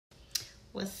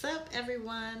What's up,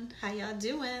 everyone? How y'all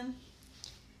doing?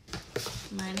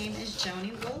 My name is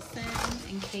Joni Wilson,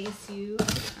 in case you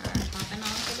are hopping on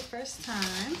for the first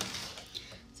time.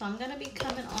 So I'm going to be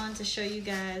coming on to show you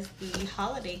guys the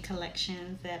holiday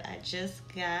collections that I just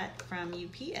got from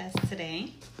UPS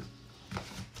today.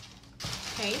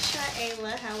 Hey,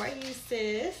 Shayla, how are you,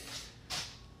 sis?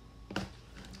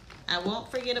 I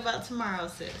won't forget about tomorrow,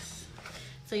 sis.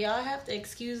 So y'all have to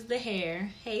excuse the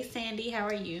hair. Hey, Sandy, how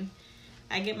are you?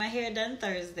 I get my hair done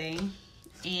Thursday,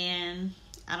 and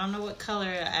I don't know what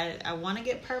color. I want to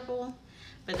get purple,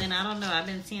 but then I don't know. I've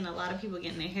been seeing a lot of people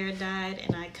getting their hair dyed,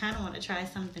 and I kind of want to try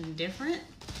something different.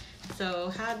 So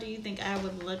how do you think I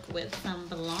would look with some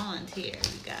blonde hair,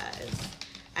 you guys?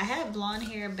 I had blonde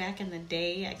hair back in the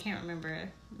day. I can't remember.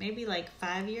 Maybe like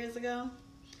 5 years ago,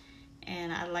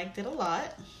 and I liked it a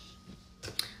lot.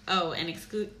 Oh, and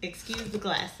excuse the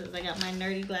glasses. I got my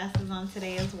nerdy glasses on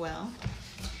today as well.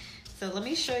 So let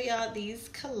me show y'all these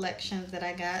collections that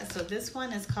I got. So this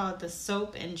one is called the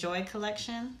Soap and Joy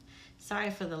collection.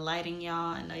 Sorry for the lighting,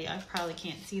 y'all. I know y'all probably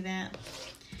can't see that.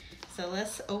 So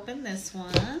let's open this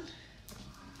one. Let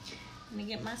me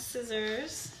get my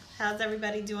scissors. How's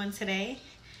everybody doing today?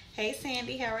 Hey,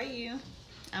 Sandy, how are you?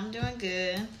 I'm doing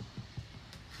good.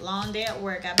 Long day at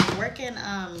work. I've been working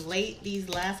late these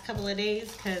last couple of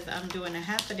days because I'm doing a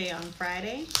half a day on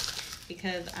Friday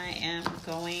because I am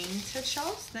going to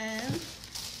Charleston.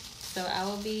 So I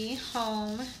will be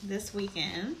home this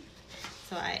weekend.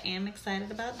 So I am excited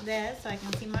about that so I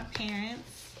can see my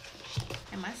parents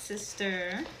and my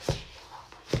sister.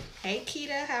 Hey,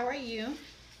 Keita, how are you?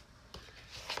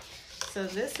 So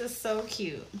this is so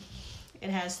cute. It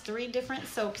has 3 different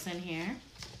soaps in here.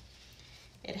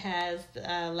 It has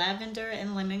lavender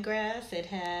and lemongrass. It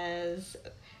has,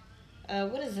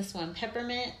 what is this one?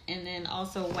 Peppermint, and then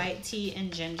also white tea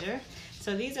and ginger.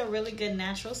 So these are really good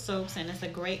natural soaps, and it's a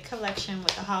great collection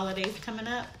with the holidays coming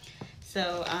up.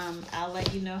 So I'll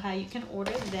let you know how you can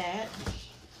order that.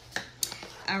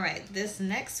 All right, this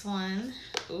next one,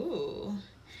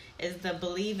 is the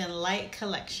Believe in Light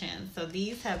collection. So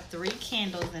these have 3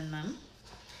 candles in them.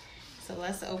 So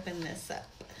let's open this up.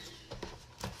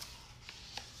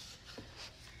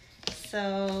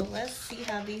 So let's see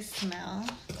how these smell.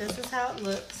 This is how it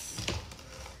looks.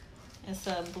 It's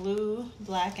a blue,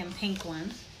 black, and pink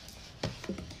one.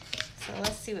 So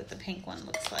let's see what the pink one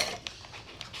looks like.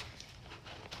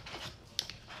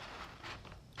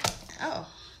 Oh,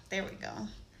 there we go.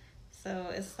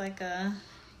 So it's like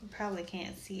you probably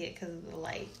can't see it because of the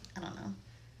light. I don't know.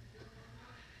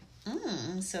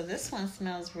 So this one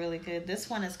smells really good. This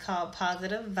one is called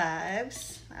Positive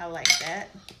Vibes. I like that.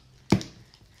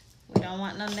 We don't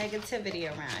want no negativity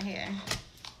around here.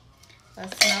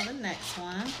 Let's smell the next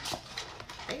one.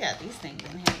 They got these things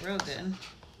in here real good.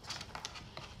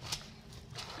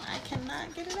 I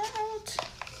cannot get it out.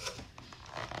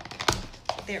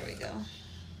 There we go.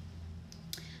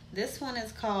 This one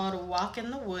is called Walk in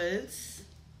the Woods.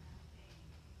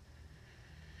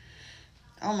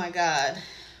 Oh my God.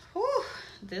 Whew.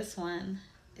 This one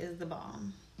is the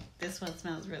bomb. This one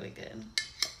smells really good.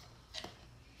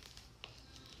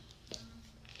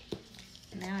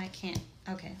 Now I can't.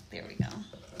 Okay, there we go.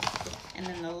 And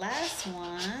then the last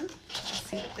one, let's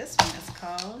see what this one is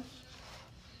called.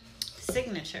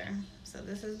 Signature. So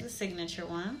this is the signature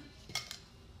one.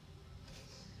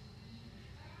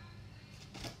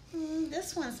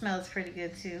 This one smells pretty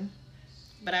good too.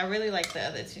 But I really like the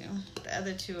other two. The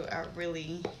other two are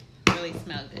really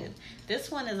smell good.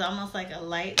 This one is almost like a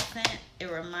light scent.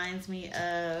 It reminds me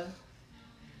of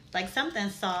like something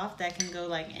soft that can go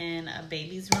like in a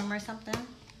baby's room or something.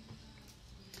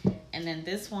 And then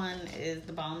this one is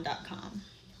the bomb.com.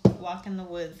 Walk in the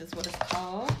Woods is what it's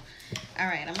called. All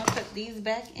right, I'm going to put these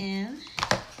back in.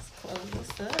 Let's close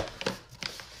this up.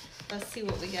 Let's see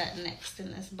what we got next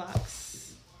in this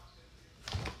box.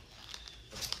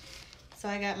 So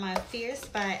I got my Fierce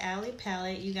by Allie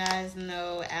palette. You guys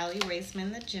know Allie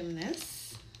Raceman, the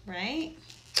gymnast, right?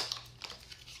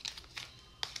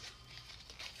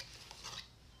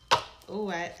 Oh,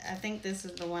 I think this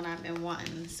is the one I've been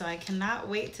wanting. So I cannot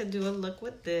wait to do a look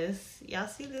with this. Y'all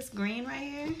see this green right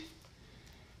here?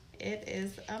 It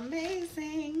is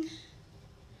amazing.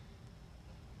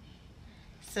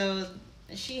 So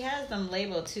she has them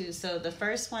labeled too. So the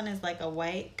first one is like a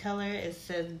white color. It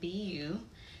says Be You.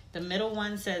 The middle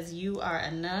one says You Are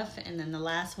Enough. And then the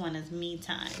last one is Me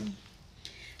Time.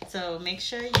 So make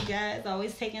sure you guys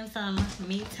always taking some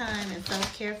me time and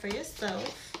self-care for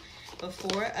yourself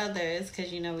before others,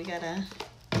 because you know we gotta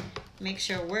make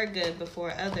sure we're good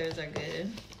before others are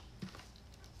good.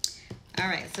 All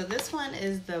right, so this one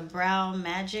is the Brow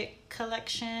Magic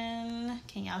collection.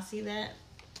 Can y'all see that?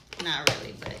 Not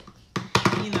really, but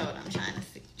you know what I'm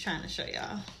trying to show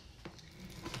y'all.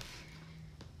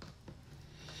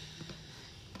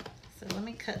 So let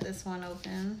me cut this one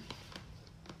open.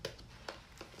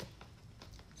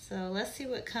 So let's see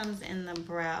what comes in the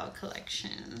brow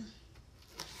collection.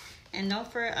 And don't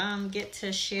forget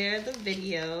to share the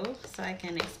video so I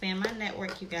can expand my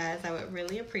network, you guys. I would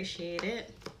really appreciate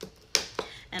it.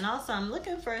 And also, I'm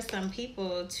looking for some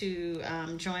people to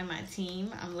join my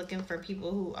team. I'm looking for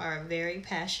people who are very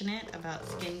passionate about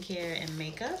skincare and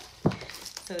makeup.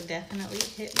 So definitely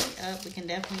hit me up. We can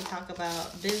definitely talk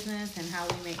about business and how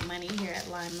we make money here at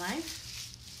Lime Life.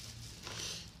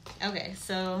 Okay,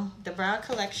 so the brow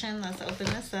collection, let's open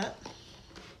this up.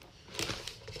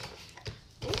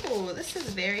 Ooh, this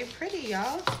is very pretty,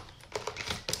 y'all.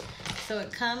 So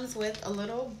it comes with a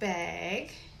little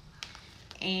bag,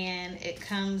 and it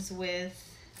comes with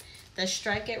the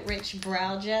Strike It Rich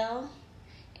Brow Gel,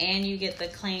 and you get the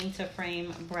Claim to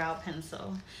Frame Brow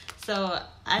Pencil. So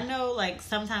I know, like,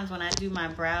 sometimes when I do my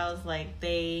brows, like,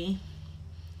 they...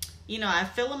 You know, I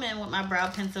fill them in with my brow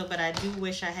pencil, but I do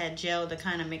wish I had gel to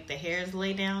kind of make the hairs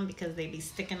lay down because they be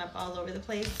sticking up all over the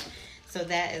place. So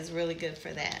that is really good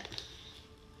for that.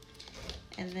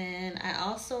 And then I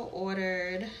also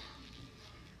ordered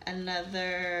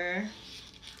another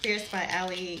Fierce by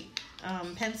Ali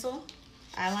pencil,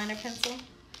 eyeliner pencil.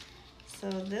 So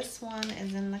this one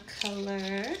is in the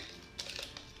color,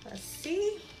 let's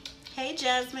see. Hey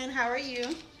Jasmine, how are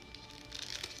you?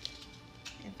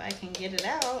 If I can get it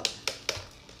out.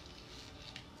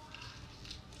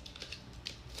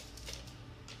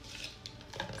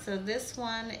 So this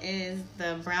one is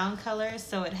the brown color.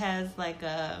 So it has like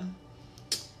a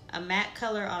matte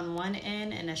color on one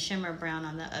end and a shimmer brown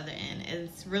on the other end.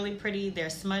 It's really pretty. They're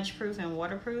smudge proof and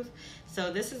waterproof.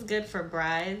 So this is good for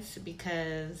brides,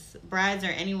 because brides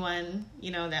or anyone,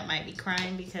 you know, that might be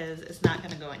crying, because it's not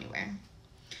going to go anywhere.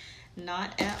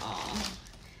 Not at all.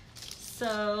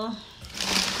 So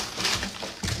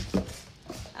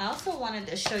I also wanted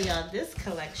to show y'all this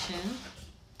collection.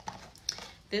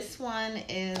 This one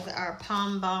is our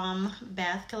Palm Balm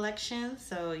bath collection.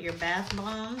 So your bath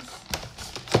bombs.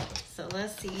 So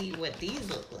let's see what these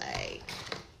look like.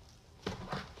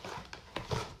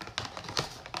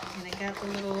 And it got the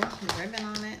little ribbon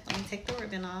on it. Let me take the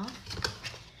ribbon off.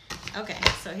 Okay,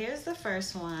 so here's the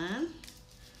first one.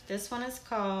 This one is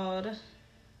called...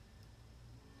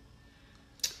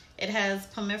 It has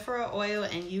pomifera oil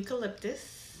and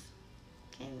eucalyptus.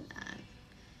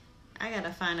 I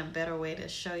gotta find a better way to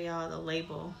show y'all the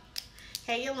label.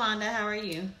 Hey Yolanda, how are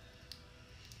you?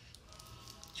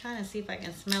 Trying to see if I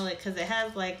can smell it, because it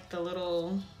has like the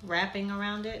little wrapping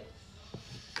around it.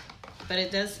 But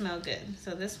it does smell good.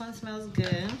 So this one smells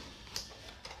good.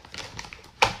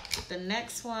 The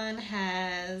next one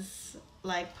has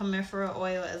like pomifera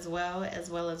oil as well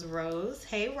as rose.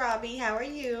 Hey Robbie, how are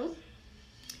you?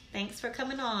 Thanks for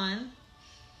coming on.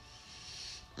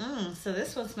 So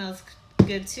this one smells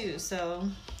good too. So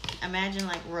imagine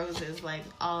like roses like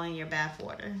all in your bath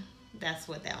water. That's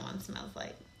what that one smells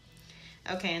like.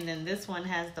 Okay, and then this one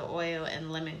has the oil and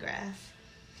lemongrass.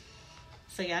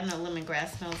 So y'all know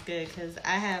lemongrass smells good, because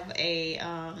I have a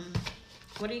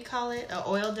what do you call it? An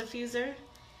oil diffuser,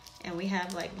 and we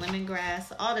have like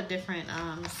lemongrass, all the different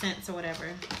scents or whatever.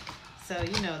 So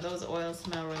you know those oils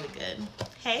smell really good.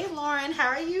 Hey Lauren, how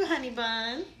are you, honey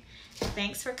bun?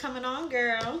 Thanks for coming on,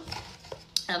 girl.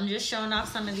 I'm just showing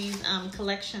off some of these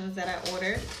collections that I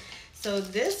ordered. So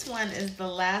this one is the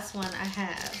last one I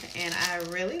have, and I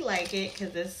really like it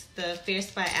because it's the Fierce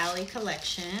by Ali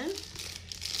collection.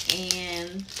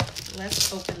 And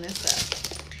let's open this up.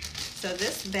 So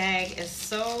this bag is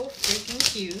so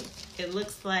freaking cute. It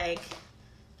looks like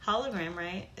hologram,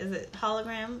 right? Is it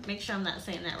hologram? Make sure I'm not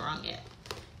saying that wrong yet.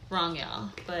 Wrong, y'all.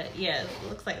 But yeah, it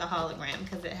looks like a hologram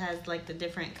because it has like the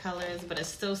different colors, but it's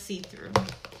still see-through.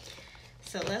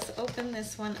 So let's open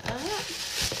this one up.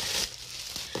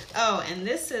 Oh, and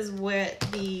this is what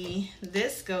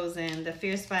this goes in, the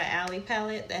Fierce by Ali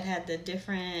palette that had the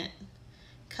different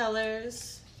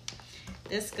colors.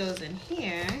 This goes in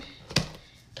here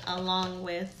along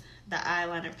with the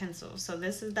eyeliner pencil. So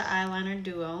this is the eyeliner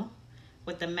duo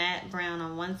with the matte brown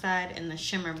on one side and the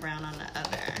shimmer brown on the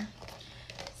other.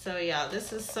 So y'all,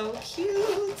 this is so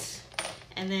cute.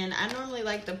 And then I normally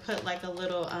like to put like a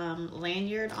little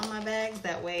lanyard on my bags.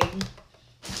 That way,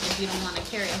 if you don't want to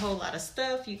carry a whole lot of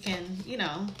stuff, you can, you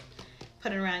know,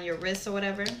 put it around your wrist or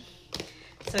whatever.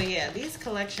 So yeah, these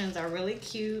collections are really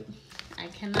cute. I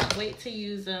cannot wait to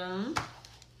use them.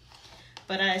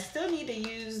 But I still need to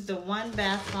use the one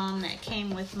bath bomb that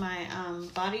came with my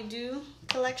Body Dew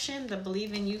collection, the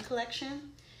Believe in You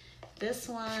collection. This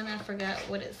one, I forgot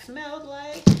what it smelled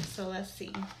like. So let's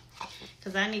see.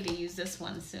 Because I need to use this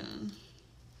one soon.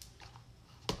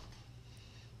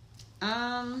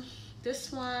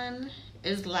 This one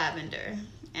is lavender.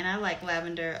 And I like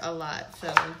lavender a lot.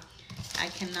 So I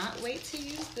cannot wait to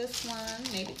use this one.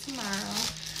 Maybe tomorrow.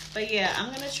 But yeah, I'm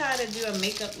going to try to do a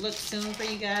makeup look soon for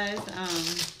you guys.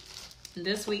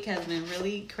 This week has been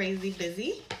really crazy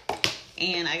busy.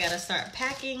 And I got to start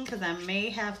packing because I may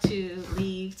have to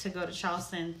leave to go to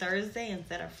Charleston Thursday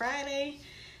instead of Friday.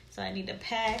 So I need to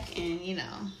pack. And, you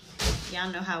know, y'all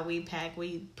know how we pack.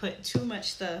 We put too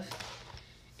much stuff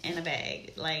in a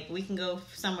bag. Like, we can go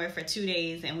somewhere for 2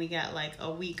 days and we got like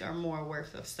a week or more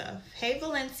worth of stuff. Hey,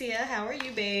 Valencia. How are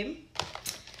you, babe?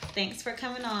 Thanks for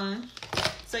coming on.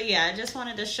 So yeah, I just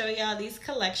wanted to show y'all these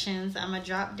collections. I'm going to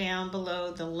drop down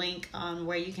below the link on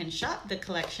where you can shop the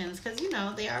collections because, you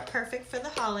know, they are perfect for the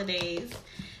holidays.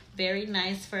 Very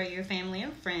nice for your family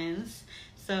and friends.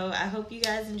 So I hope you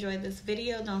guys enjoyed this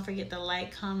video. Don't forget to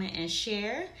like, comment, and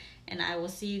share. And I will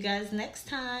see you guys next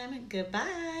time.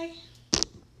 Goodbye.